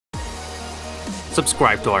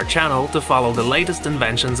Subscribe to our channel to follow the latest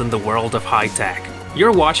inventions in the world of high-tech.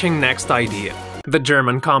 You're watching Nextidea. The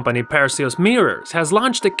German company Perseus Mirrors has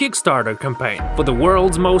launched a Kickstarter campaign for the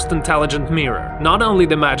world's most intelligent mirror. Not only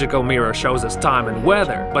the magical mirror shows us time and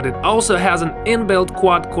weather, but it also has an inbuilt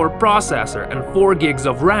quad-core processor and 4 gigs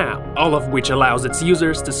of RAM, all of which allows its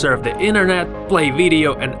users to surf the internet, play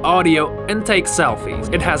video and audio, and take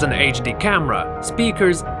selfies. It has an HD camera,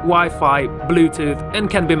 speakers, Wi-Fi, Bluetooth, and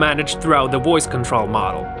can be managed throughout the voice control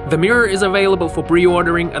model. The mirror is available for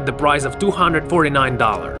pre-ordering at the price of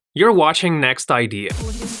 $249. You're watching Nextidea.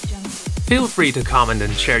 Feel free to comment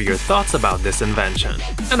and share your thoughts about this invention.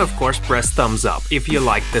 And of course, press thumbs up if you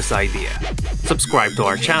like this idea. Subscribe to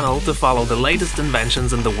our channel to follow the latest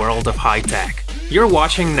inventions in the world of high-tech. You're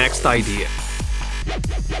watching Nextidea.